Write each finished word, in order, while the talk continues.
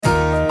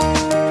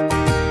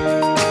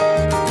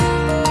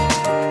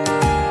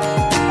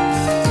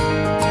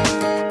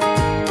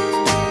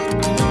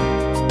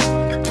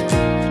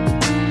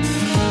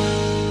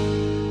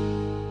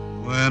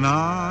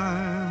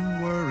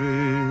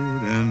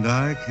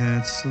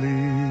can't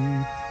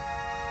sleep,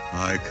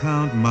 I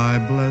count my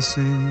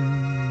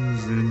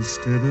blessings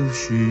instead of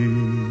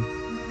sheep.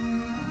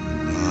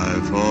 And I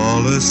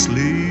fall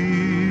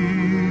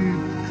asleep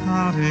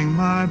counting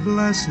my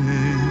blessings.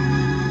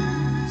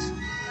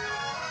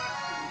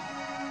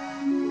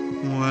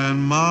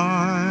 When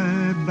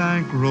my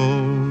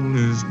bankroll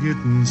is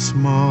getting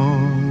small,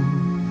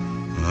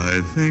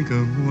 I think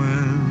of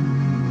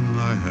when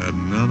I had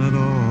none at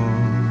all.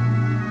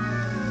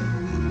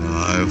 And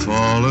I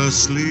fall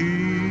asleep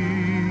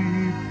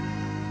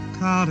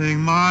counting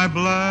my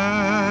blessings.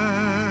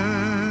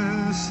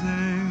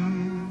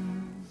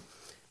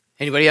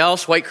 Anybody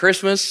else? White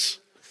Christmas?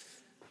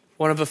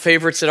 One of the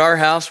favorites at our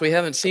house. We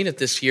haven't seen it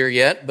this year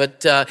yet,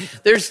 but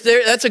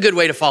that's a good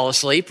way to fall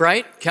asleep,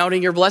 right?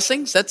 Counting your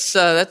blessings. That's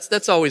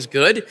always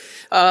good.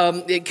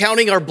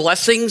 Counting our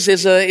blessings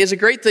is a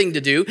great thing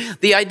to do.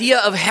 The idea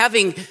of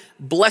having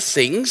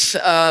blessings,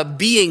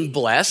 being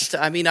blessed.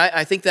 I mean,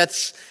 I think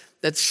that's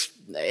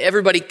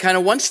everybody kind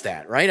of wants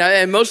that, right?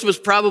 And most of us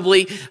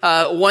probably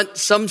want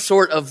some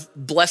sort of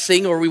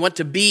blessing, or we want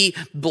to be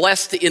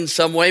blessed in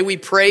some way. We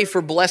pray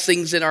for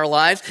blessings in our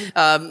lives.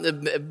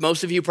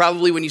 Most of you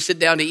probably, when you sit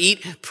down to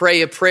eat,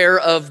 pray a prayer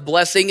of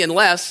blessing,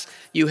 unless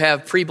you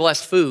have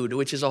pre-blessed food,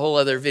 which is a whole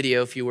other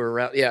video if you were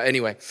around. Yeah,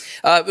 anyway.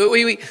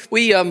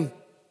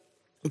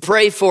 We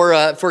pray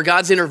for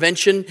God's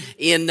intervention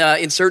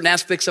in certain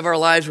aspects of our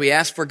lives. We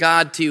ask for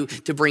God to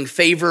bring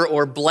favor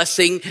or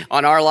blessing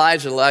on our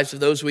lives or the lives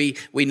of those we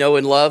know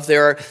and love.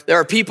 There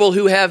are people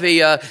who have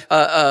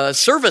a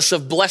service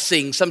of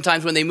blessing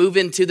sometimes when they move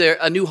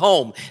into a new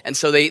home, and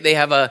so they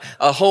have a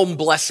home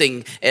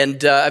blessing.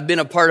 And I've been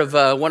a part of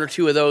one or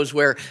two of those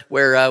where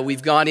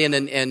we've gone in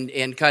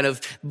and kind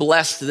of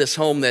blessed this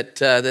home that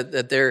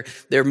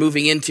they're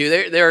moving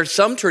into. There are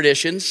some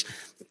traditions.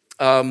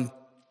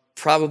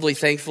 Probably,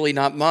 thankfully,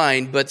 not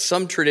mine, but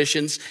some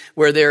traditions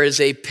where there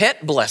is a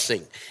pet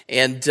blessing,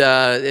 and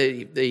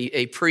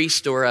a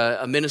priest or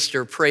a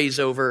minister prays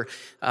over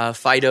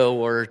Fido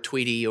or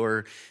Tweety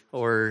or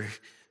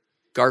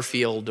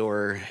Garfield,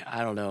 or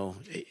I don't know.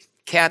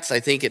 Cats,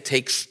 I think it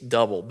takes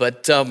double.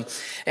 But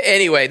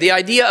anyway, the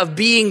idea of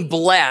being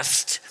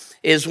blessed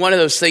is one of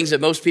those things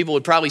that most people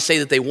would probably say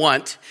that they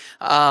want.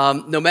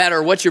 No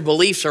matter what your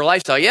beliefs or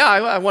lifestyle. Yeah,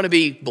 I want to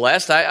be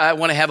blessed. I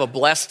want to have a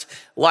blessed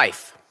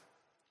life.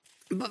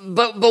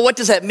 But what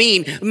does that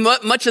mean?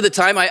 Much of the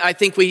time, I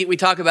think we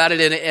talk about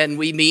it and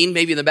we mean,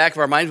 maybe in the back of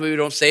our minds, maybe we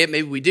don't say it,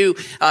 maybe we do.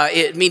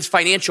 It means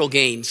financial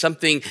gain,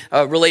 something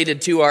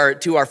related to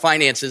our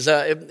finances,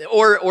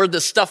 or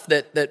the stuff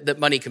that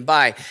money can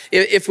buy.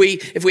 If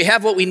we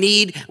have what we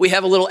need, we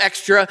have a little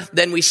extra,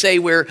 then we say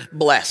we're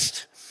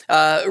blessed.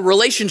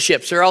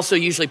 Relationships are also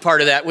usually part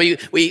of that. We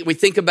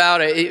think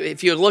about,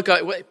 if you look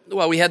at,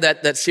 well, we had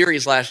that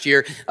series last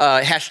year,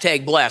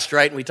 #blessed,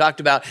 right? And we talked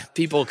about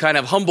people kind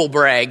of humble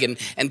brag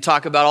and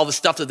talk about all the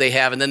stuff that they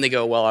have, and then they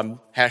go, well,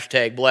 I'm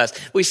 #blessed.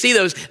 We see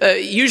those,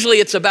 usually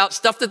it's about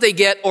stuff that they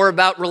get or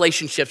about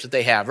relationships that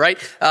they have, right?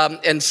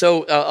 And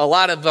so a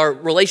lot of our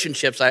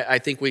relationships, I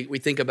think we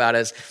think about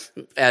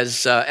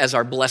as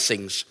our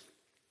blessings.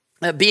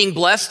 Being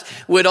blessed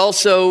would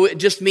also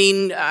just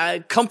mean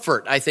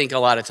comfort, I think, a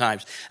lot of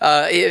times.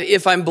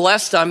 If I'm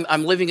blessed,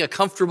 I'm living a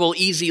comfortable,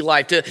 easy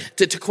life.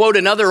 To quote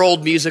another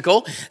old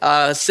musical,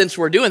 since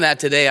we're doing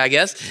that today, I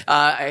guess,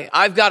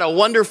 I've got a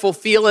wonderful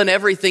feeling,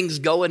 everything's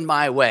going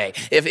my way.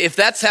 If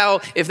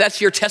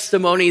that's your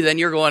testimony, then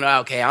you're going,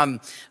 okay,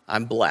 I'm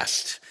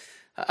blessed.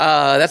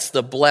 That's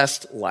the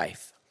blessed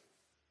life.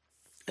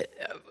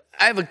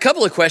 I have a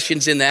couple of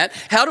questions in that.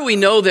 How do we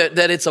know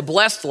that it's a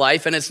blessed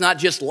life and it's not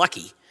just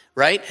lucky?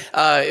 Right?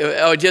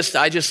 I just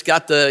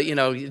got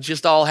it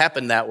just all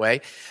happened that way.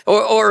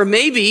 Or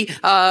maybe,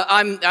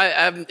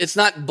 it's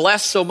not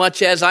blessed so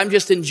much as I'm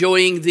just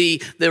enjoying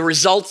the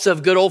results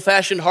of good old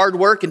fashioned hard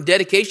work and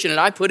dedication, and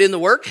I put in the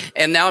work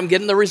and now I'm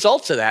getting the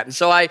results of that. And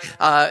so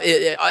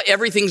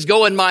everything's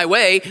going my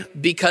way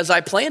because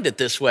I planned it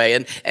this way.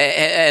 And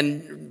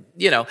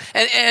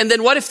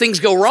then what if things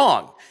go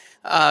wrong?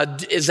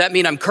 Does that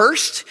mean I'm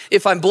cursed?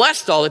 If I'm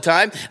blessed all the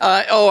time,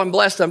 I'm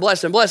blessed.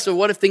 So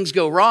what if things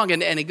go wrong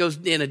and it goes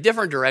in a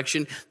different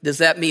direction? Does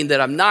that mean that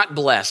I'm not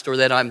blessed or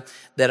that I'm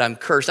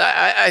cursed?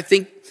 I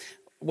think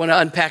I want to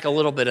unpack a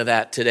little bit of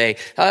that today.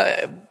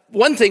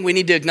 One thing we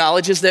need to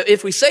acknowledge is that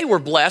if we say we're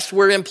blessed,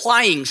 we're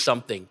implying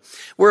something.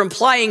 We're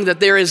implying that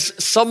there is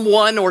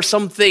someone or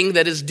something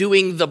that is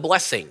doing the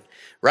blessing,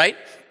 right?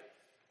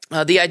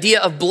 The idea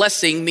of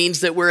blessing means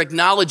that we're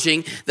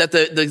acknowledging that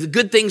the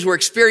good things we're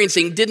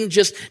experiencing didn't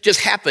just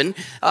happen,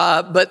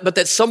 but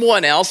that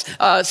someone else,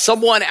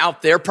 someone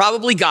out there,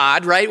 probably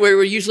God, right?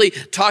 We're usually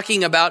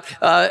talking about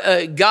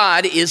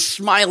God is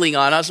smiling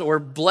on us or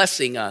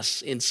blessing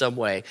us in some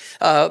way.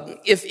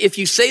 If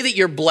you say that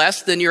you're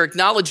blessed, then you're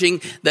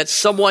acknowledging that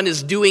someone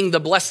is doing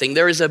the blessing.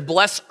 There is a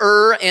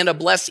blesser and a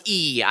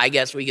blessee, I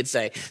guess we could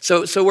say.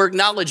 So we're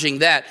acknowledging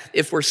that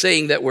if we're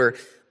saying that we're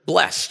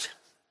blessed.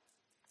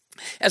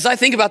 As I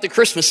think about the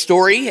Christmas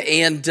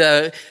story and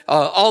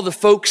all the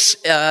folks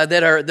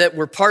that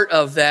were part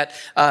of that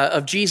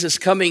of Jesus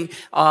coming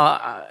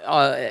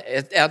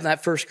at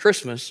that first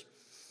Christmas,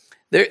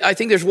 I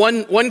think there's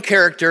one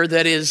character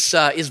that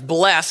is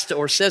blessed,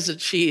 or says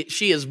that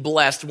she is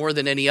blessed more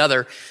than any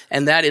other,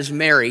 and that is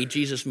Mary,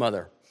 Jesus'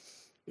 mother.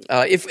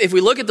 If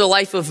we look at the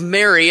life of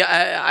Mary,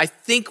 I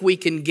think we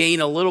can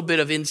gain a little bit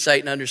of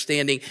insight and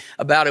understanding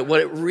about it, what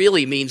it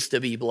really means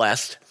to be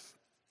blessed.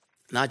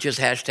 Not just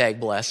hashtag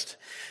blessed,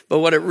 but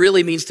what it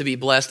really means to be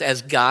blessed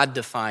as God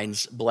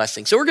defines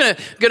blessing. So we're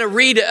gonna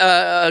read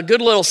a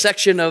good little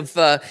section of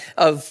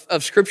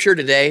Scripture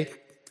today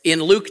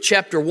in Luke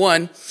chapter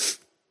 1,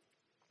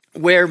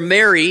 where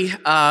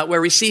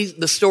we see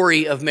the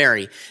story of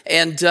Mary,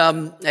 and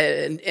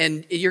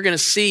you're going to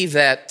see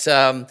that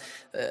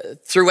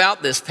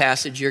throughout this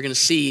passage, you're going to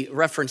see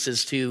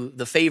references to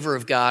the favor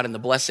of God and the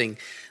blessing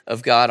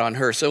of God on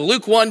her. So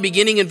Luke 1,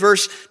 beginning in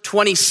verse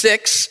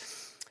 26.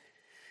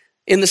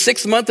 In the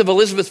 6th month of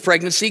Elizabeth's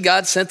pregnancy,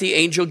 God sent the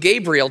angel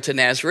Gabriel to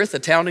Nazareth, a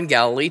town in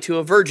Galilee, to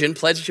a virgin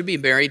pledged to be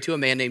married to a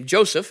man named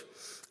Joseph,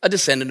 a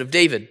descendant of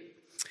David.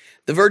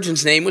 The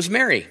virgin's name was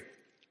Mary.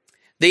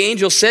 The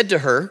angel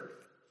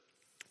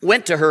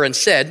went to her and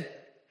said,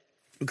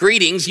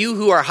 "Greetings, you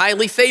who are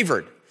highly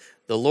favored.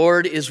 The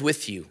Lord is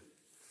with you."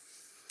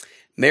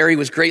 Mary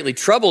was greatly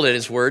troubled at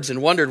his words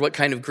and wondered what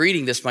kind of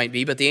greeting this might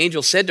be. But the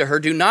angel said to her,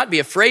 "Do not be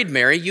afraid,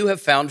 Mary. You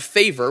have found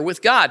favor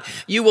with God.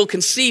 You will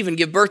conceive and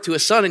give birth to a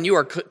son, and you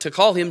are to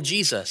call him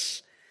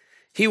Jesus.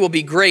 He will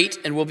be great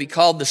and will be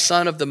called the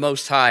Son of the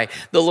Most High.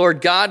 The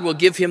Lord God will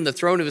give him the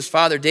throne of his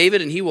father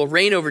David, and he will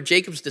reign over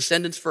Jacob's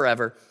descendants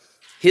forever.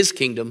 His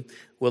kingdom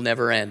will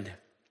never end."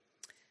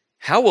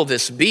 "How will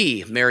this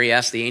be?" Mary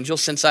asked the angel,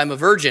 "since I'm a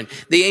virgin?"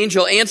 The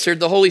angel answered,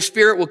 "The Holy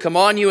Spirit will come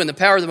on you, and the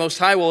power of the Most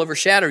High will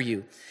overshadow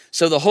you.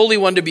 So the Holy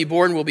One to be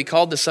born will be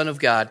called the Son of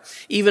God.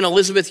 Even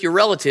Elizabeth, your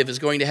relative, is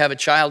going to have a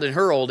child in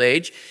her old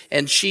age,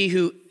 and she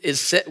who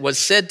was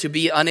said to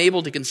be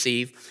unable to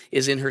conceive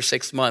is in her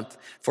 6th month.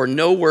 For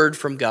no word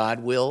from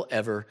God will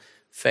ever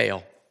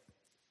fail."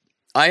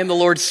 "I am the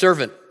Lord's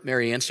servant,"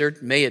 Mary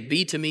answered. "May it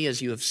be to me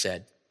as you have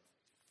said."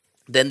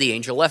 Then the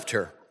angel left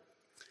her.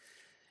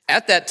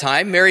 At that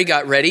time, Mary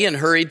got ready and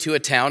hurried to a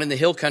town in the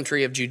hill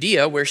country of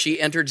Judea, where she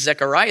entered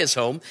Zechariah's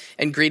home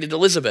and greeted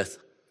Elizabeth.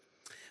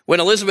 When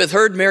Elizabeth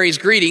heard Mary's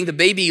greeting, the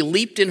baby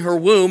leaped in her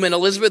womb, and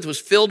Elizabeth was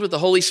filled with the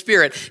Holy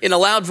Spirit. In a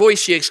loud voice,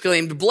 she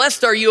exclaimed,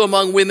 "Blessed are you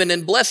among women,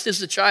 and blessed is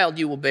the child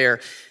you will bear.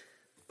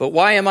 But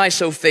why am I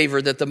so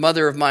favored that the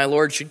mother of my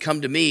Lord should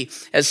come to me?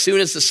 As soon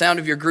as the sound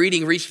of your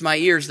greeting reached my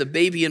ears, the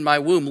baby in my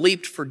womb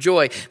leaped for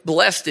joy.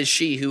 Blessed is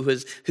she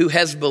who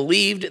has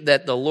believed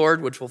that the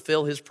Lord would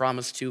fulfill his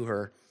promise to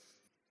her."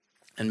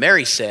 And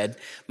Mary said,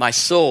 "My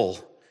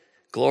soul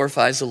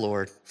glorifies the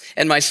Lord,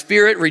 and my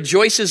spirit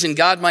rejoices in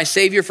God my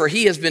Savior, for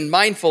he has been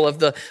mindful of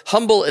the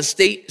humble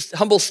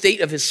state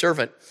of his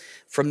servant.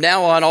 From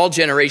now on, all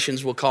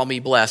generations will call me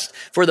blessed.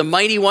 For the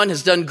Mighty One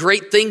has done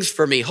great things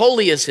for me.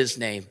 Holy is his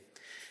name.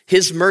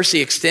 His mercy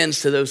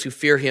extends to those who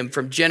fear him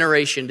from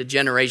generation to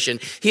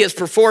generation. He has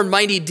performed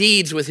mighty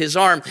deeds with his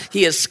arm.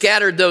 He has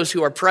scattered those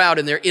who are proud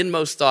in their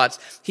inmost thoughts.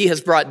 He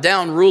has brought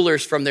down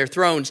rulers from their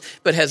thrones,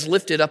 but has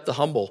lifted up the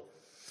humble.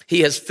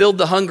 He has filled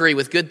the hungry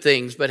with good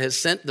things, but has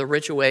sent the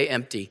rich away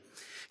empty.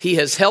 He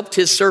has helped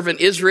his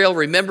servant Israel,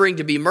 remembering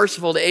to be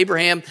merciful to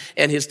Abraham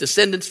and his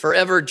descendants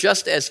forever,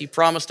 just as he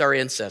promised our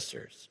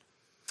ancestors."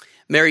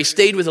 Mary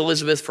stayed with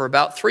Elizabeth for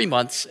about 3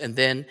 months and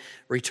then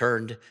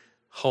returned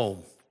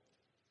home.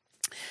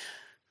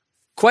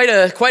 Quite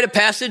a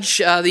passage.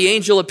 The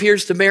angel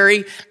appears to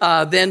Mary.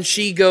 Then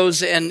she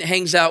goes and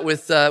hangs out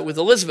with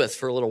Elizabeth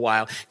for a little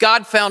while.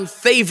 God found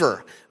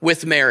favor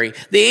with Mary.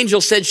 The angel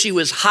said she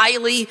was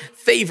highly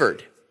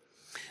favored.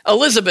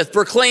 Elizabeth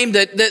proclaimed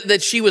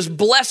that she was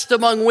blessed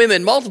among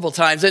women multiple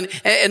times,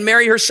 and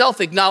Mary herself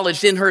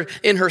acknowledged in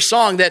her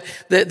song that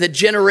the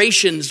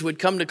generations would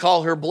come to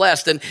call her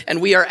blessed,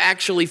 and we are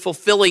actually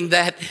fulfilling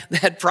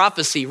that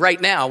prophecy right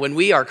now when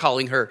we are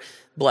calling her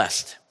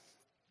blessed.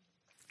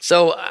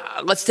 So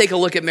let's take a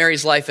look at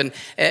Mary's life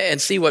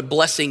and see what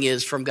blessing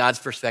is from God's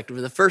perspective.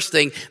 And the first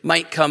thing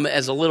might come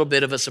as a little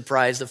bit of a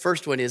surprise. The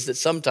first one is that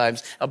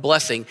sometimes a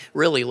blessing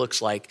really looks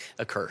like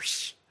a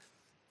curse.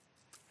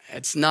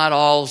 It's not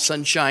all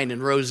sunshine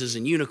and roses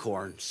and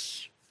unicorns.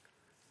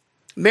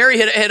 Mary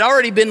had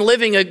already been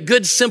living a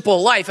good,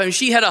 simple life. I mean,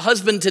 she had a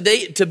husband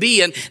to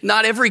be, and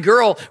not every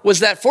girl was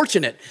that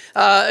fortunate.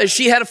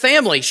 She had a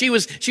family. She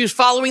was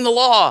following the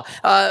law.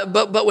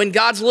 But when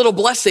God's little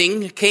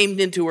blessing came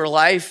into her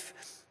life,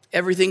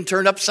 everything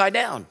turned upside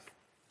down.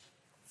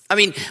 I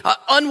mean,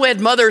 unwed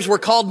mothers were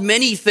called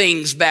many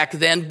things back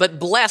then, but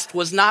blessed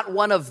was not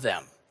one of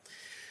them.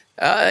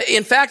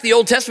 In fact, the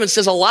Old Testament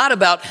says a lot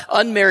about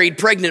unmarried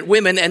pregnant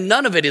women, and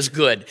none of it is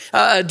good.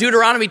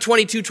 Deuteronomy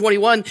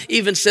 22:21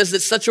 even says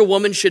that such a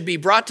woman should be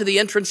brought to the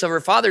entrance of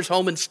her father's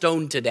home and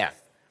stoned to death.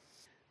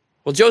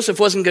 Well, Joseph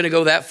wasn't going to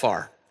go that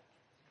far.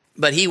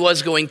 but he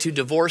was going to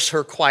divorce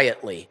her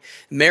quietly.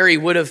 Mary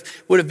would have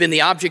been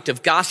the object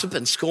of gossip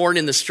and scorn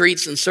in the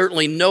streets, and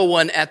certainly no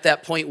one at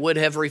that point would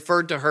have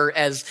referred to her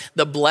as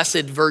the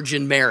Blessed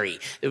Virgin Mary.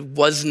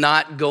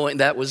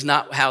 That was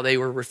not how they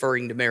were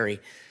referring to Mary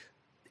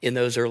in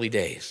those early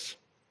days.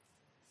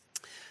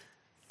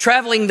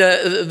 Traveling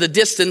the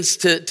distance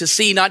to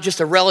see not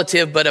just a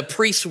relative, but a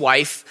priest's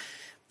wife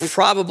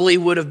probably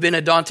would have been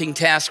a daunting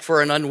task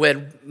for an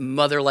unwed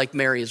mother like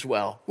Mary as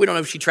well. We don't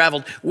know if she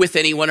traveled with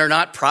anyone or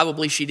not.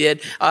 Probably she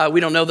did. We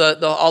don't know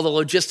all the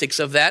logistics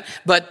of that.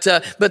 But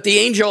the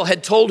angel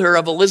had told her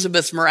of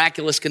Elizabeth's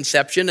miraculous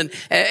conception,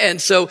 and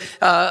so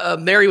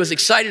Mary was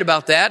excited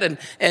about that,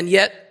 and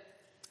yet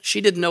she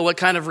didn't know what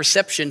kind of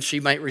reception she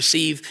might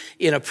receive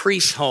in a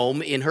priest's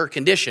home in her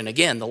condition.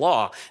 Again, the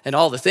law and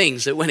all the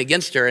things that went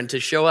against her, and to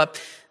show up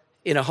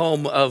in a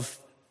home of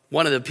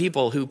one of the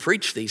people who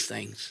preached these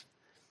things.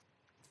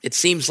 It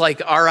seems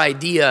like our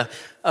idea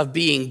of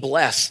being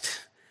blessed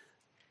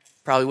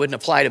probably wouldn't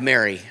apply to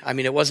Mary. I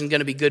mean, it wasn't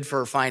going to be good for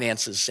her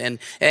finances, and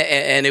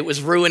it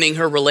was ruining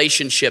her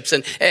relationships,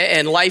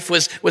 and life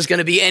was going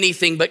to be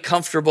anything but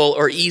comfortable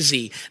or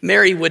easy.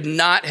 Mary would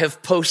not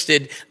have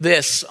posted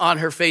this on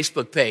her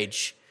Facebook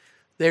page.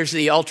 There's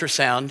the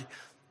ultrasound.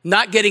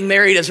 Not getting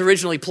married as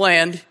originally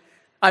planned.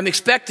 I'm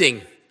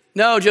expecting.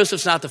 No,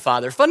 Joseph's not the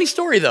father. Funny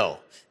story though.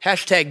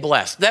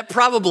 #blessed. That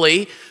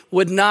probably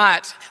would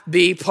not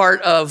be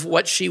part of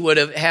what she would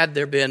have had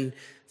there been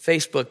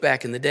Facebook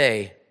back in the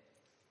day.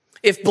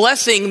 If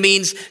blessing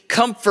means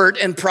comfort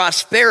and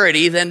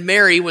prosperity, then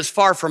Mary was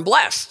far from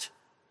blessed.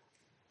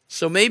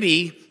 So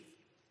maybe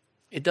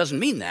it doesn't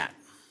mean that.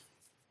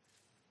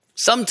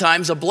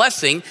 Sometimes a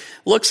blessing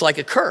looks like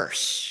a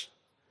curse.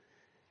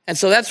 And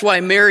so that's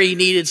why Mary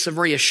needed some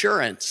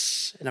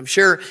reassurance. And I'm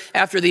sure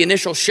after the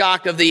initial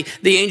shock of the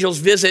angel's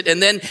visit,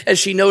 and then as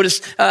she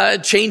noticed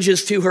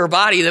changes to her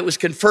body that was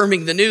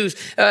confirming the news,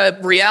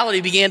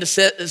 reality began to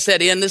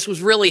set in. This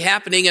was really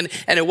happening, and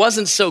it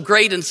wasn't so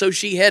great. And so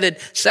she headed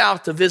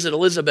south to visit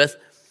Elizabeth.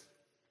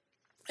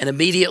 And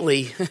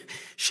immediately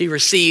she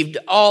received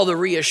all the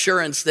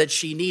reassurance that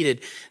she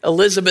needed.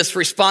 Elizabeth's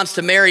response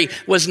to Mary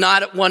was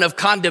not one of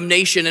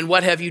condemnation and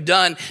what have you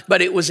done,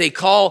 but it was a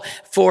call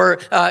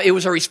it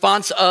was a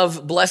response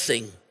of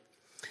blessing.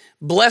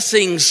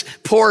 Blessings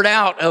poured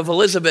out of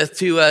Elizabeth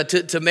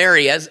to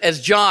Mary as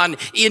John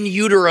in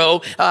utero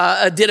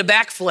did a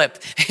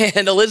backflip,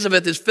 and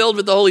Elizabeth is filled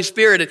with the Holy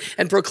Spirit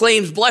and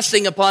proclaims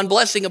blessing upon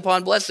blessing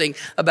upon blessing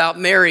about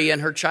Mary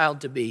and her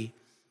child to be.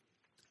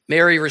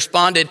 Mary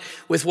responded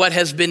with what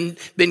has been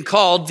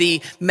called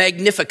the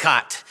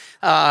Magnificat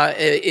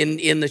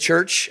in the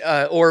church,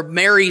 or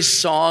Mary's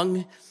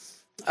song,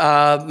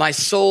 my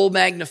soul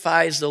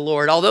magnifies the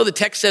Lord. Although the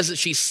text says that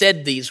she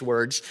said these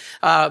words,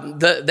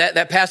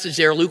 that passage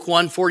there, Luke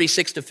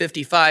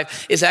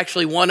 1:46-55, is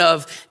actually one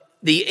of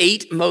the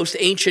 8 most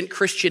ancient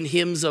Christian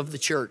hymns of the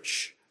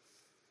church.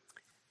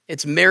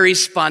 It's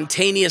Mary's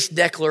spontaneous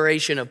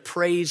declaration of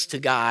praise to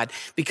God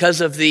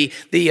because of the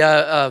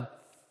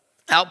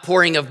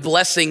outpouring of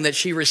blessing that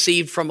she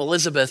received from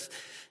Elizabeth,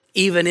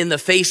 even in the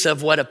face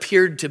of what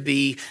appeared to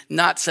be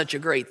not such a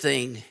great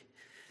thing.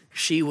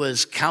 She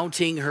was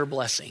counting her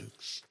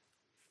blessings.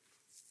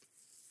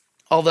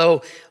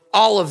 Although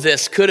all of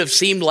this could have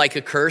seemed like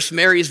a curse,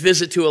 Mary's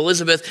visit to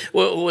Elizabeth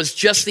was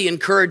just the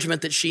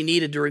encouragement that she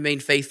needed to remain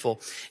faithful,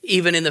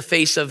 even in the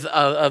face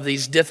of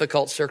these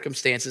difficult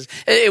circumstances.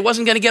 It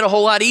wasn't going to get a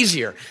whole lot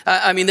easier.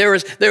 I mean, there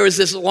was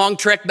this long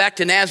trek back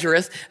to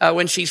Nazareth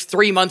when she's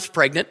 3 months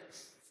pregnant.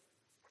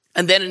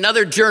 And then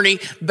another journey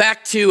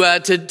back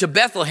to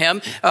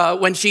Bethlehem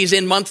when she's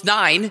in month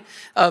 9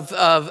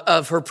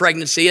 of her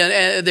pregnancy.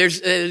 And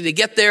they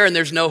get there and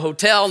there's no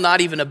hotel,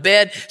 not even a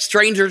bed.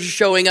 Strangers are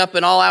showing up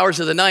in all hours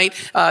of the night.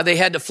 They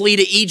had to flee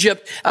to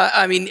Egypt.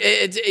 I mean,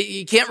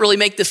 you can't really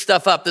make this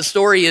stuff up. The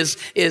story is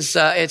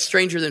it's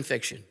stranger than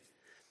fiction.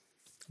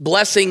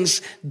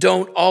 Blessings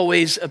don't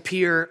always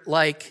appear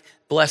like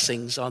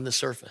blessings on the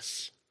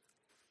surface.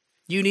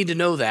 You need to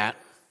know that.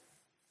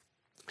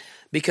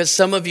 Because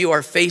some of you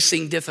are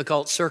facing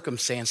difficult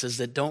circumstances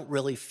that don't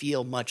really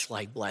feel much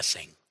like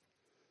blessing.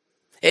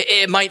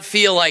 It might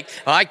feel like,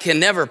 I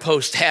can never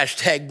post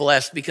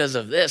 #blessed because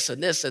of this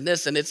and this and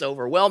this, and it's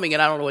overwhelming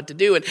and I don't know what to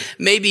do, and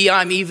maybe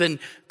I'm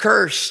even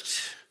cursed.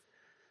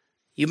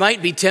 You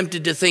might be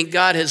tempted to think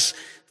God has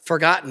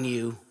forgotten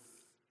you.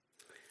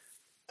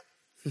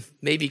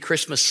 Maybe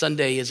Christmas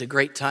Sunday is a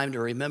great time to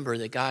remember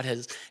that God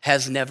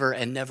has never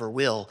and never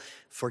will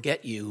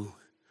forget you.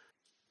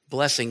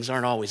 Blessings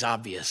aren't always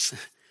obvious.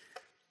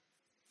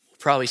 We'll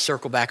probably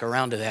circle back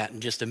around to that in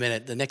just a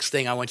minute. The next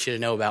thing I want you to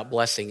know about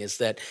blessing is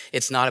that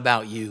it's not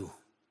about you.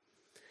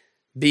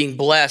 Being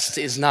blessed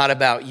is not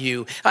about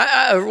you.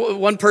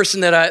 One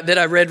person that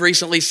I read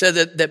recently said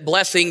that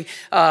blessing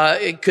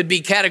it could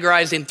be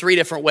categorized in 3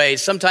 different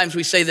ways. Sometimes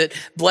we say that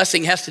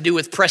blessing has to do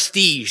with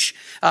prestige.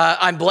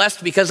 I'm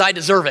blessed because I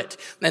deserve it,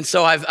 and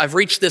so I've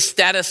reached this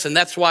status, and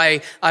that's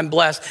why I'm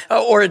blessed.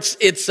 Or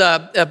it's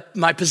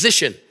my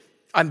position.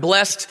 I'm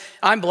blessed,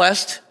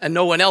 and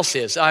no one else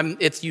is.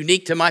 It's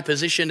unique to my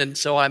position, and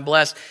so I'm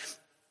blessed.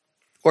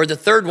 Or the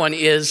third one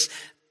it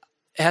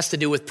has to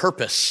do with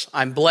purpose.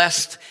 I'm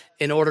blessed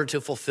in order to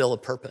fulfill a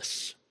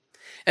purpose.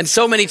 And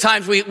so many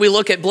times we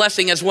look at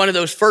blessing as one of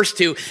those first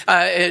two,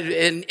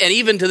 and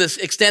even to this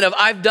extent of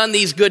I've done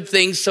these good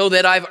things so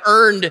that I've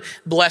earned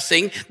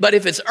blessing. But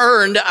if it's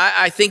earned,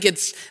 I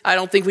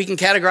don't think we can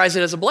categorize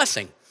it as a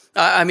blessing.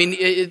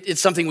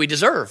 It's something we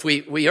deserve.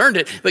 We earned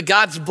it. But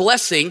God's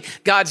blessing,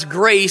 God's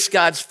grace,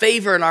 God's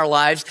favor in our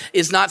lives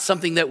is not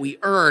something that we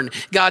earn.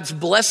 God's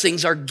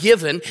blessings are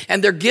given,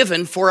 and they're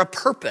given for a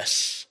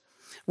purpose.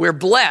 We're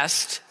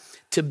blessed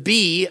to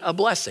be a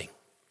blessing.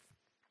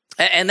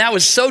 And that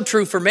was so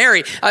true for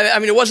Mary.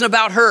 It wasn't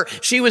about her.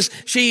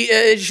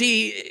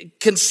 She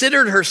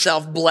considered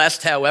herself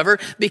blessed, however,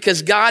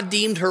 because God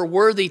deemed her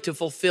worthy to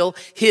fulfill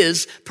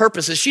his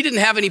purposes. She didn't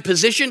have any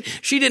position.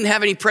 She didn't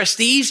have any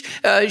prestige.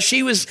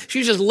 She was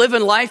just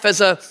living life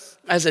as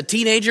a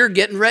teenager,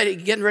 getting ready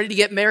to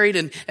get married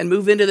and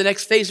move into the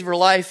next phase of her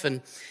life.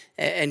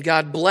 And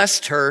God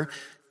blessed her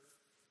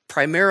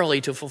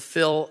primarily to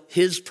fulfill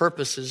his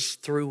purposes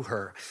through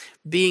her.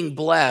 Being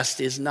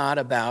blessed is not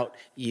about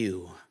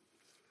you.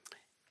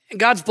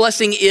 God's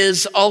blessing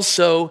is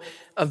also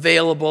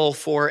available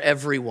for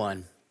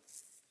everyone.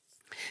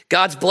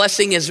 God's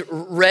blessing is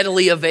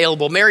readily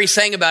available. Mary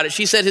sang about it.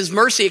 She said his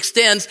mercy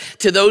extends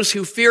to those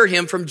who fear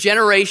him from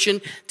generation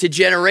to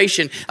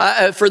generation.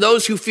 For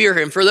those who fear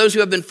him, for those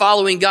who have been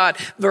following God,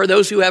 for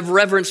those who have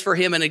reverence for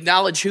him and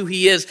acknowledge who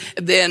he is,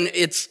 then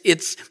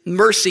it's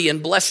mercy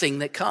and blessing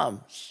that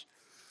comes.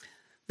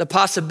 The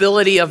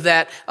possibility of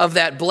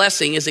that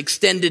blessing is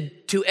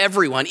extended to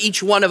everyone.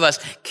 Each one of us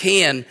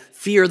can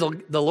fear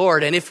the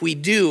Lord, and if we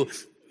do,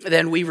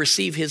 then we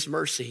receive his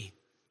mercy.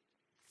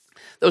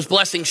 Those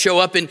blessings show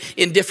up in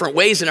different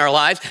ways in our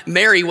lives.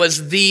 Mary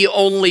was the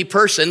only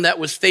person that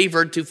was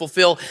favored to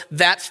fulfill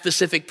that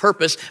specific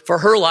purpose for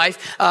her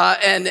life,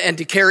 and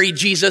to carry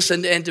Jesus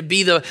and to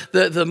be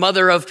the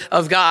mother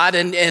of God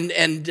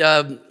and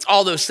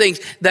all those things.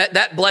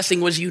 That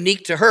blessing was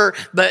unique to her,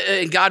 but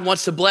God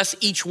wants to bless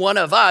each one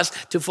of us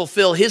to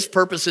fulfill his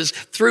purposes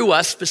through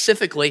us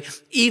specifically,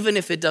 even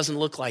if it doesn't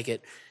look like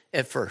it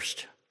at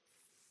first.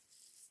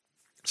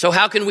 So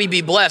how can we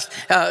be blessed?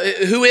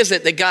 Who is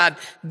it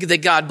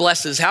that God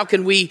blesses? How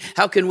can we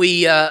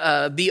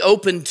be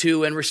open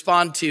to and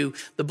respond to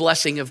the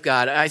blessing of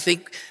God? I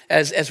think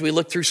as we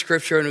look through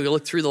Scripture and we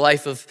look through the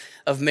life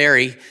of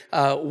Mary,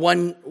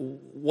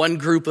 one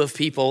group of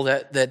people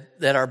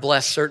that are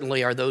blessed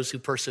certainly are those who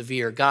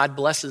persevere. God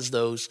blesses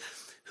those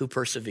who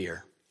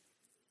persevere.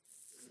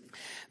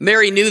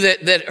 Mary knew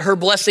that her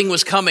blessing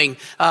was coming,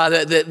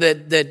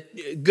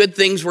 that good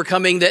things were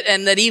coming,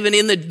 and that even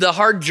in the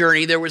hard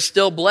journey, there was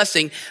still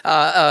blessing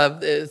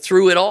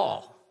through it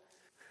all.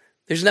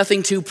 There's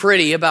nothing too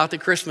pretty about the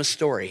Christmas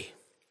story.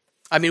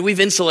 We've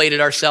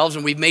insulated ourselves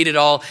and we've made it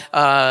all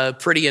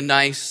pretty and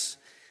nice.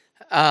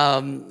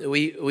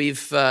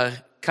 We've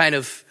kind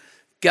of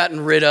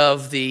gotten rid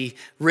of the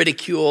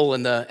ridicule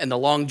and the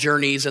long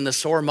journeys and the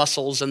sore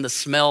muscles and the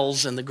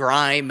smells and the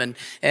grime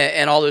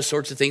and all those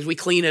sorts of things. We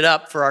clean it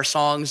up for our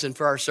songs and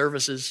for our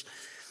services.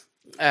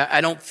 I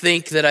don't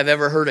think that I've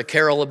ever heard a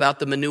carol about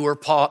the manure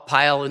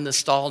pile in the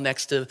stall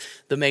next to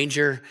the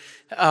manger.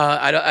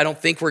 I don't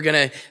think we're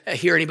going to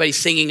hear anybody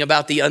singing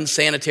about the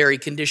unsanitary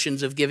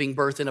conditions of giving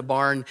birth in a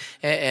barn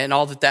and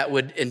all that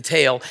would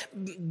entail.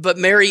 But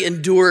Mary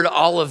endured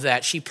all of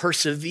that. She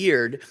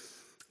persevered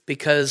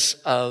because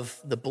of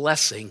the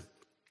blessing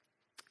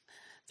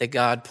that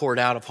God poured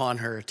out upon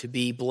her to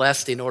be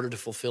blessed in order to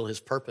fulfill his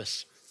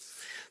purpose.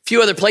 A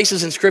few other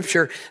places in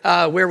Scripture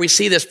where we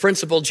see this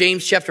principle.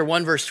 James chapter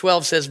 1 verse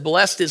 12 says,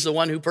 "Blessed is the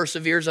one who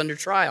perseveres under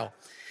trial,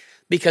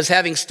 because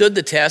having stood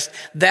the test,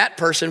 that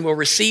person will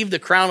receive the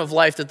crown of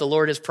life that the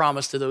Lord has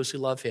promised to those who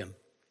love him."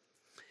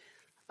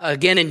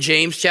 Again in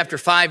James chapter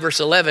 5 verse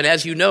 11,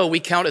 "As you know,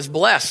 we count as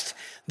blessed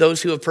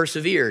those who have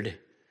persevered.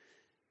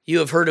 You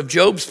have heard of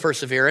Job's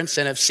perseverance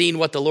and have seen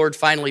what the Lord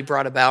finally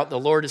brought about. The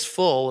Lord is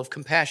full of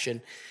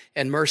compassion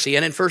and mercy."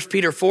 And in 1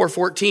 Peter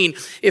 4:14,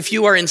 "If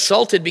you are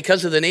insulted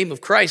because of the name of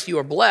Christ, you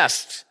are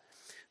blessed,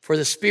 for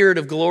the Spirit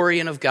of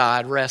glory and of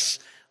God rests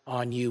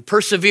on you."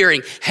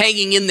 Persevering,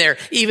 hanging in there,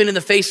 even in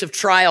the face of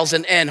trials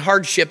and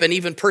hardship and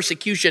even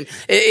persecution,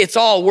 it's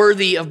all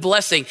worthy of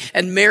blessing.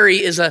 And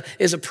Mary is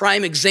a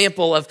prime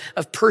example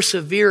of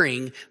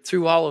persevering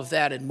through all of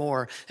that and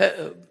more.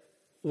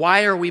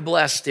 Why are we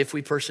blessed if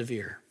we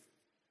persevere?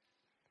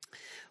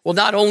 Well,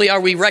 not only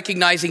are we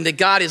recognizing that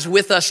God is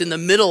with us in the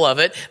middle of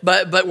it,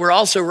 but we're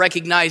also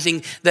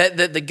recognizing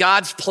that the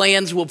God's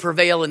plans will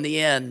prevail in the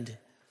end.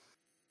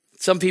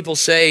 Some people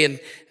say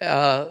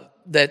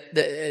that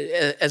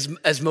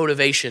as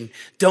motivation,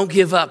 don't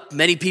give up.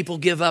 Many people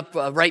give up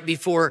right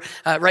before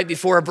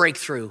a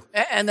breakthrough,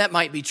 and that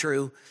might be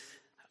true.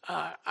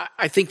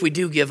 I think we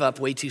do give up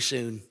way too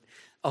soon,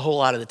 a whole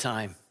lot of the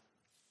time.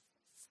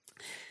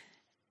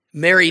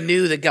 Mary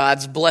knew that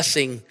God's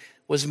blessing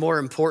was more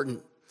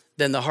important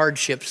than the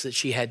hardships that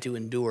she had to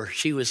endure.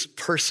 She was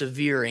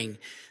persevering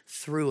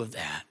through of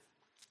that.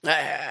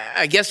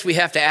 I guess we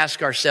have to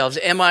ask ourselves,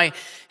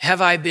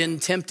 have I been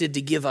tempted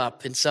to give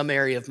up in some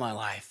area of my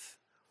life?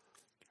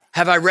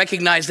 Have I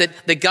recognized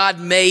that God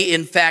may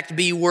in fact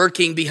be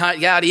working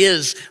behind, God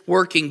is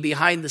working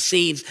behind the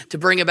scenes to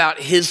bring about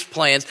his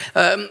plans?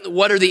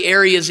 What are the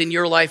areas in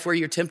your life where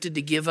you're tempted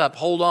to give up?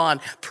 Hold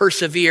on,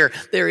 persevere.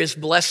 There is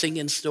blessing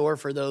in store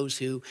for those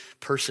who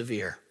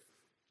persevere.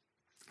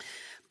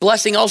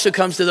 Blessing also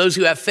comes to those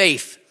who have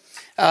faith.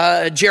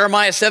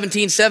 Jeremiah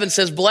 17:7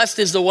 says, blessed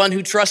is the one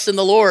who trusts in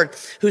the Lord,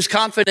 whose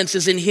confidence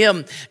is in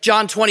him.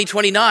 John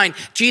 20:29,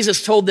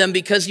 Jesus told them,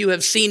 because you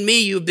have seen me,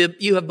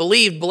 you have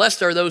believed.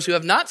 Blessed are those who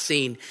have not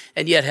seen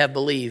and yet have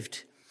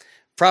believed.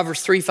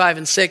 Proverbs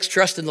 3:5-6,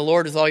 trust in the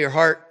Lord with all your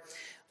heart.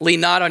 Lean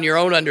not on your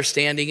own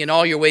understanding. In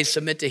all your ways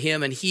submit to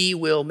him, and he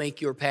will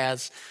make your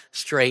paths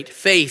straight.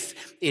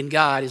 Faith in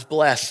God is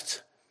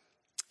blessed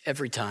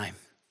every time.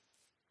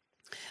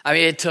 I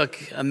mean, it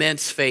took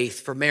immense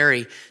faith for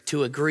Mary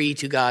to agree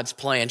to God's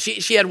plan.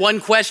 She had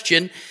one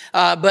question,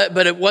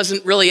 but it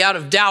wasn't really out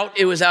of doubt.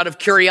 It was out of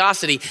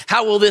curiosity.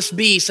 How will this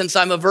be since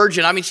I'm a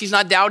virgin? I mean, she's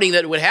not doubting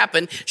that it would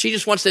happen. She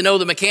just wants to know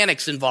the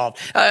mechanics involved.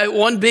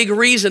 One big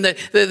reason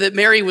that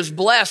Mary was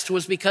blessed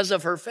was because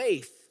of her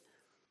faith.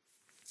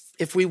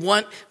 If we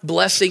want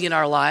blessing in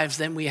our lives,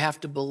 then we have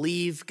to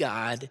believe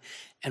God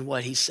and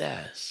what he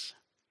says.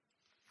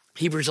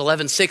 Hebrews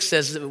 11:6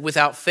 says that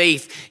without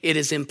faith, it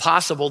is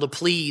impossible to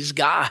please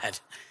God.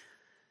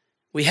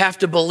 We have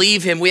to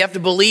believe him. We have to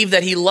believe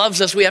that he loves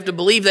us. We have to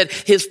believe that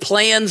his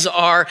plans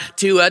are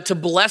to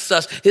bless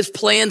us. His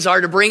plans are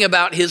to bring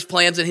about his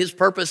plans and his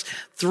purpose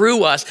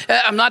through us.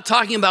 I'm not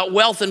talking about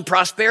wealth and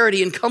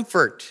prosperity and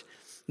comfort.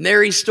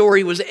 Mary's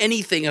story was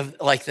anything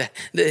like that.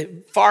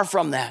 Far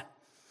from that.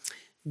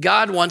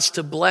 God wants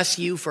to bless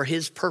you for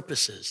his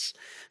purposes,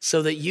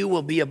 so that you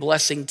will be a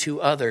blessing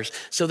to others,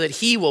 so that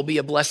he will be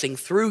a blessing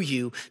through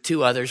you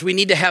to others. We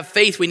need to have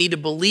faith. We need to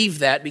believe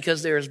that,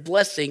 because there is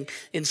blessing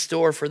in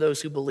store for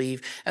those who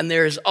believe. And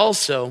there is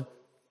also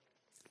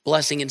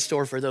blessing in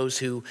store for those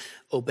who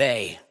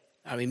obey.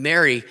 I mean,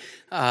 Mary,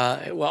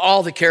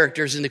 all the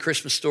characters in the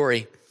Christmas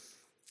story,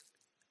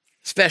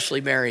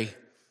 especially Mary,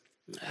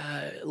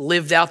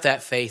 lived out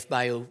that faith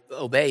by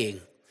obeying.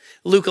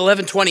 Luke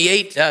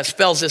 11:28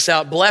 spells this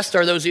out. Blessed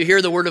are those who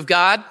hear the word of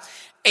God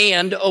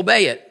and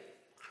obey it.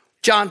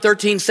 John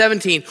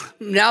 13:17,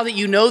 now that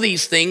you know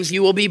these things,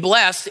 you will be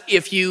blessed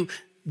if you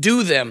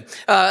do them.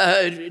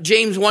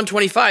 James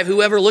 1:25,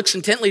 whoever looks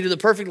intently to the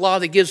perfect law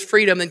that gives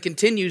freedom and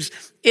continues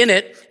in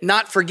it,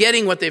 not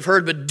forgetting what they've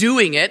heard, but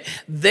doing it,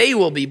 they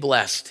will be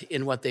blessed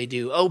in what they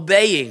do.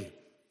 Obeying,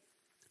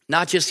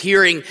 not just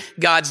hearing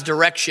God's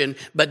direction,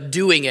 but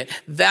doing it.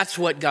 That's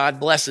what God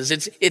blesses.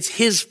 It's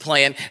his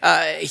plan.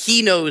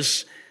 He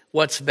knows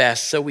what's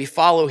best. So we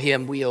follow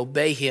him, we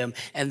obey him,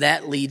 and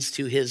that leads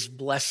to his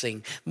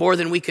blessing more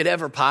than we could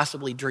ever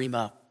possibly dream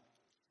up.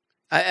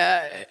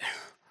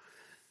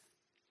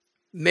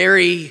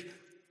 Mary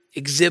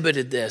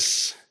exhibited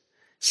this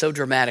so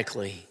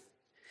dramatically.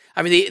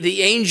 I mean,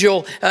 the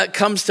angel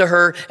comes to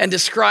her and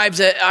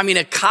describes a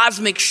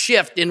cosmic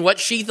shift in what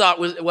she thought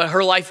was what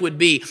her life would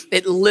be.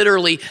 It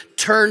literally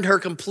turned her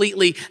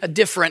completely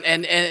different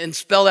and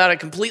spelled out a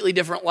completely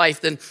different life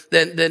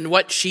than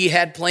what she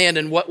had planned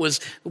and what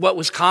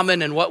was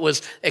common and what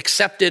was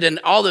accepted and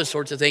all those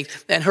sorts of things.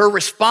 And her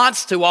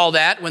response to all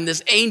that, when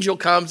this angel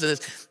comes and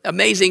it's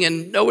amazing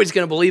and nobody's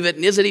going to believe it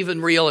and is it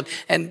even real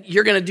and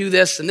you're going to do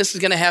this and this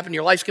is going to happen,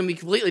 your life's going to be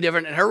completely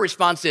different. And her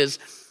response is,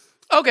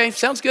 okay,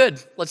 sounds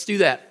good. Let's do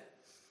that,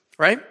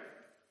 right?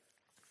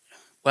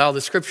 Well,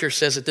 the scripture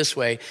says it this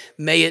way,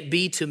 may it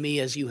be to me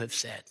as you have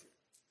said.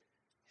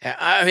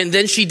 I mean,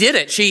 then she did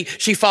it. She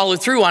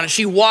followed through on it.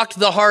 She walked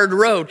the hard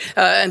road.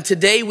 And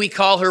today we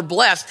call her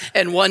blessed.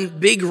 And one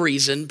big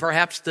reason,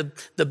 perhaps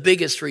the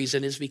biggest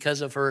reason, is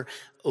because of her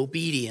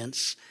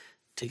obedience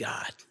to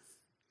God.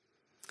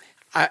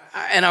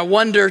 I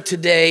wonder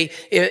today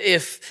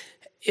if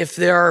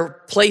there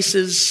are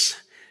places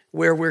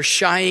where we're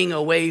shying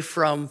away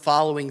from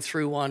following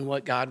through on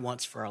what God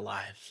wants for our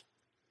lives.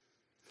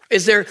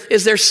 Is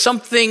there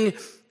something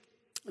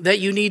that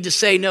you need to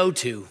say no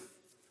to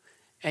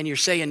and you're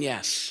saying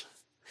yes?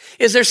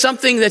 Is there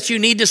something that you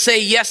need to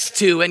say yes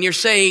to and you're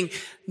saying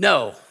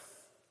no?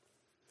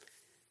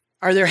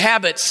 Are there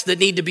habits that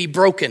need to be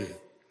broken?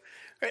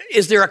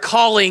 Is there a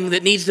calling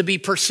that needs to be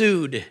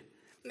pursued?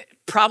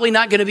 Probably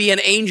not going to be an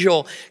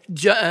angel,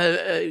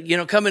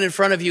 coming in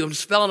front of you and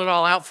spelling it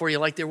all out for you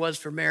like there was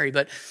for Mary.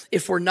 But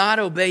if we're not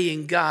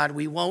obeying God,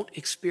 we won't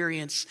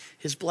experience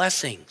his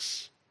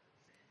blessings.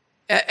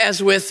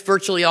 As with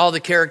virtually all the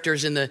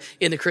characters in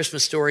the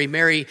Christmas story,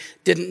 Mary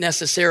didn't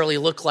necessarily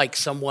look like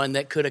someone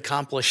that could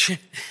accomplish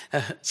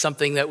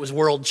something that was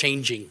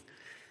world-changing.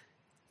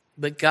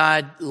 But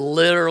God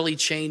literally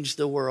changed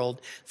the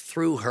world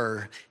through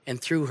her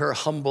and through her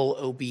humble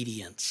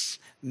obedience.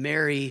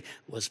 Mary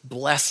was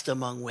blessed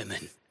among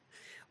women.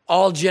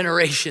 All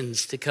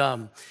generations to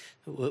come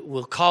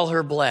will call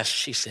her blessed,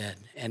 she said.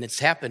 And it's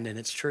happened and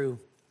it's true.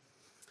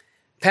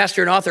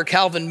 Pastor and author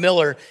Calvin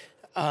Miller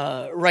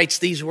writes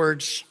these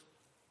words.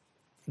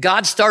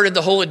 God started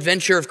the whole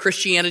adventure of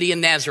Christianity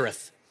in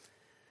Nazareth.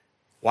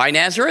 Why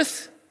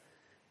Nazareth?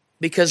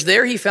 Because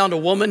there he found a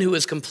woman who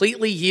was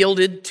completely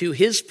yielded to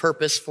his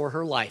purpose for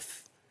her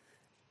life.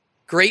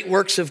 Great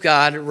works of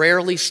God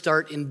rarely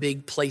start in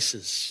big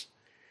places.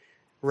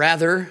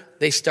 Rather,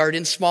 they start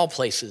in small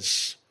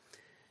places,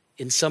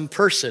 in some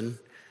person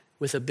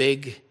with a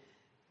big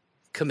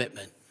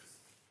commitment.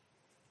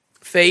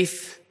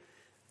 Faith,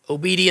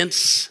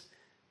 obedience,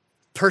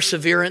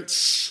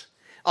 perseverance,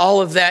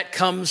 all of that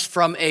comes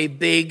from a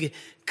big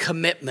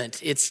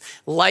commitment. It's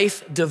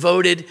life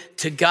devoted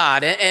to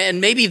God. And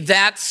maybe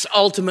that's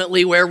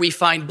ultimately where we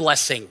find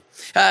blessing.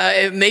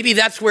 Maybe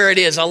that's where it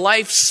is, a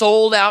life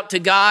sold out to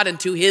God and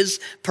to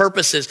his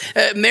purposes.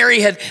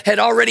 Mary had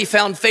already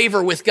found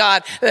favor with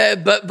God,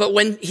 but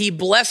when he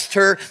blessed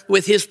her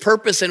with his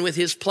purpose and with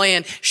his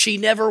plan, she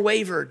never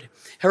wavered.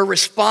 Her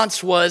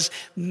response was,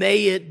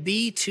 "May it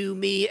be to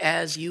me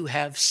as you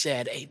have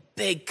said." A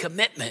big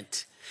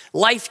commitment,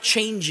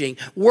 life-changing,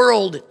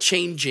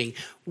 world-changing.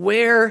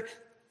 Where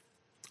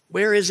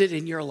is it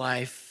in your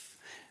life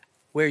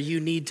where you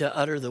need to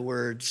utter the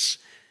words,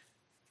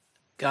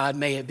 "God,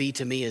 may it be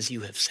to me as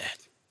you have said"?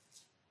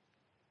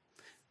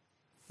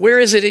 Where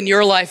is it in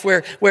your life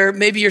where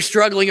maybe you're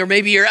struggling, or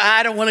maybe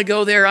I don't want to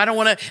go there, I don't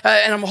want to,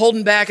 and I'm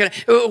holding back.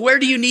 Where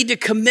do you need to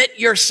commit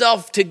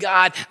yourself to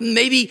God?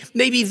 Maybe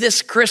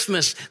this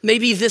Christmas,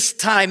 maybe this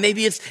time,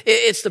 maybe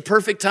it's the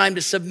perfect time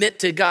to submit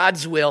to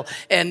God's will,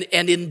 and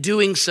in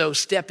doing so,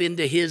 step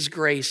into his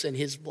grace and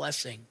his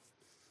blessing.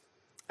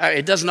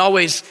 It doesn't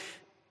always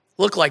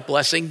look like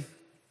blessing.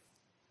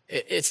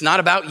 It's not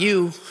about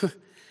you.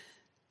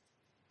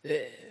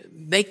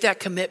 Make that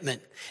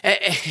commitment.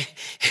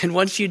 And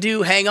once you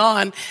do, hang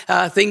on.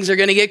 Things are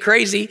going to get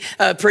crazy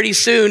pretty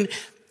soon.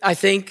 I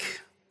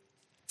think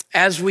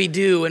as we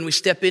do and we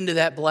step into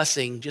that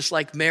blessing, just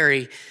like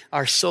Mary,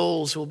 our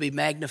souls will be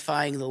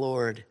magnifying the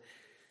Lord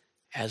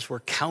as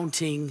we're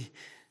counting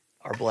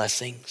our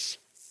blessings.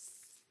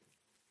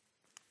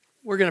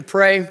 We're going to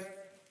pray.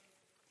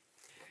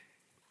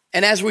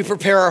 And as we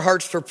prepare our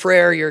hearts for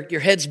prayer, your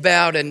head's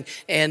bowed, and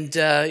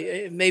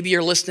maybe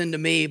you're listening to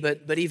me,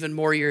 but even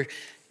more, you're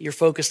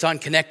focused on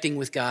connecting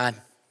with God.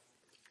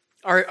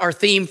 Our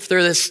theme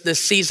through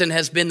this season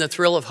has been the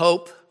thrill of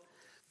hope,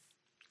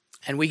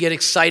 and we get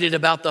excited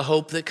about the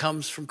hope that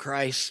comes from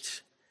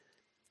Christ.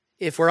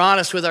 If we're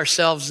honest with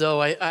ourselves,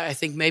 though, I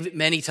think maybe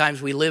many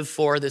times we live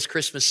for this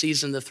Christmas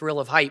season the thrill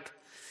of hype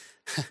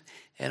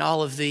and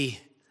all of the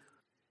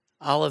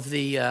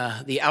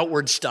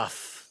outward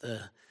stuff,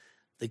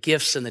 the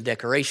gifts and the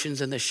decorations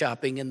and the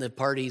shopping and the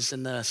parties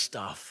and the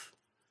stuff.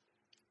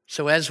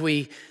 So as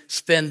we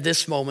spend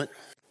this moment,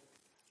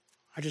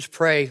 I just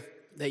pray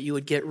that you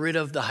would get rid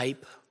of the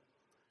hype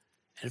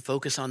and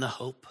focus on the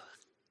hope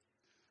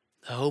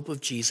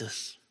of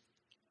Jesus.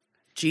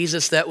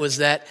 Jesus, that was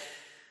that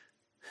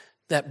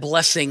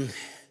blessing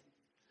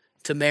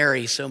to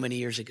Mary so many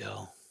years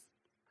ago.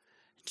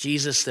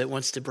 Jesus that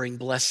wants to bring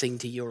blessing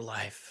to your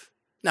life.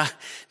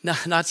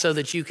 Not so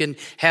that you can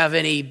have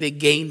any big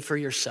gain for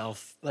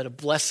yourself, but a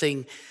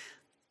blessing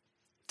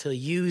to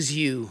use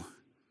you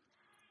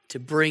to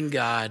bring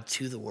God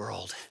to the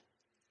world.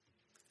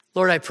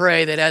 Lord, I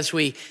pray that as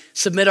we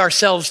submit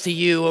ourselves to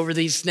you over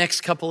these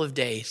next couple of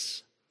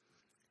days,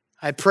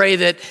 I pray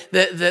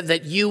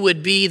that you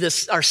would be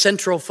our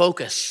central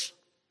focus.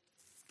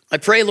 I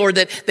pray, Lord,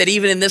 that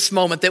even in this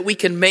moment that we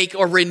can make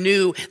or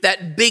renew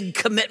that big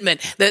commitment,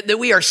 that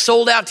we are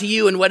sold out to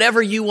you and whatever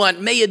you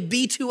want, may it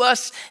be to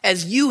us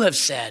as you have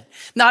said.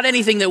 Not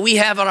anything that we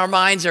have on our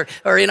minds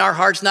or in our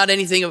hearts, not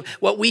anything of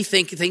what we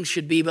think things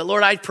should be. But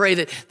Lord, I pray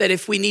that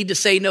if we need to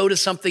say no to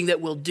something,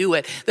 that we'll do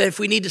it. That if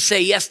we need to say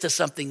yes to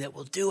something, that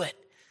we'll do it.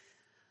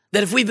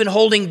 That if we've been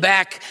holding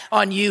back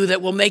on you,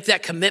 that we'll make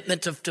that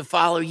commitment to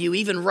follow you.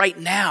 Even right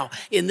now,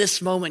 in this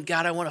moment,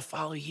 God, I want to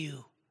follow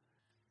you.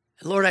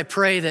 And Lord, I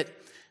pray that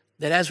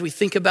as we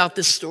think about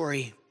this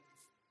story,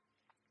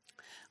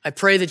 I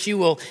pray that you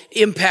will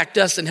impact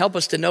us and help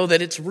us to know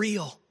that it's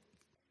real,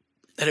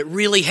 that it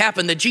really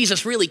happened, that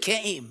Jesus really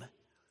came.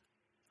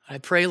 I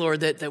pray,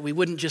 Lord, that we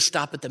wouldn't just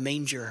stop at the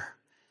manger,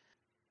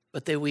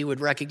 but that we would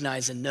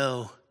recognize and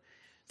know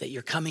that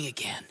you're coming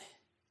again.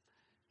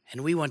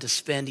 And we want to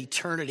spend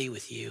eternity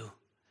with you.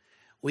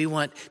 We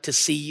want to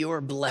see your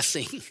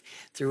blessing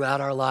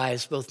throughout our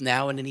lives, both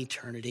now and in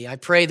eternity. I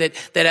pray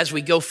that as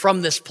we go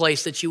from this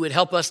place, that you would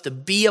help us to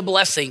be a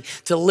blessing,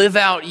 to live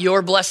out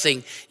your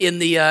blessing in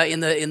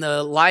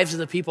the lives of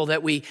the people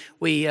that we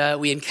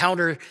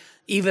encounter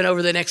even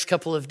over the next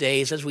couple of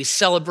days, as we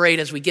celebrate,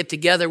 as we get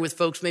together with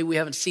folks maybe we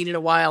haven't seen in a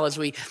while, as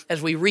we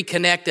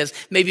reconnect, as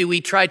maybe we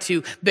try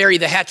to bury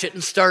the hatchet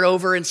and start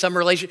over in some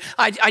relation.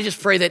 I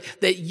just pray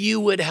that you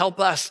would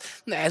help us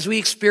as we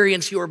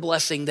experience your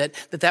blessing,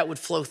 that would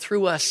flow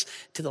through us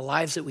to the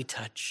lives that we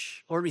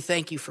touch. Lord, we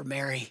thank you for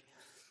Mary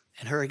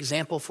and her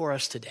example for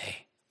us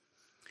today.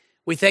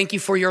 We thank you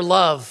for your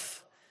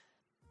love.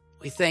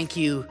 We thank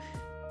you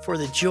for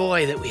the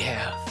joy that we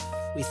have.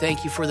 We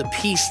thank you for the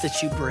peace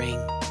that you bring.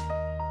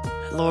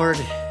 Lord,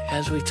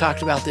 as we've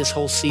talked about this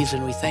whole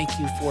season, we thank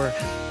you for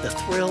the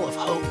thrill of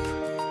hope.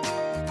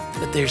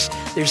 That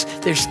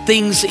there's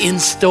things in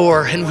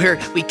store, and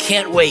we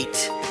can't wait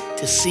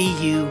to see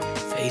you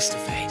face to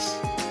face.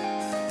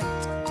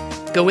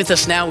 Go with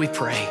us now, we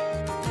pray,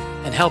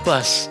 and help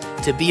us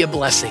to be a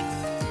blessing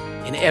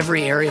in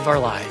every area of our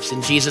lives.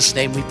 In Jesus'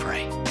 name we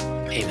pray.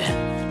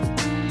 Amen.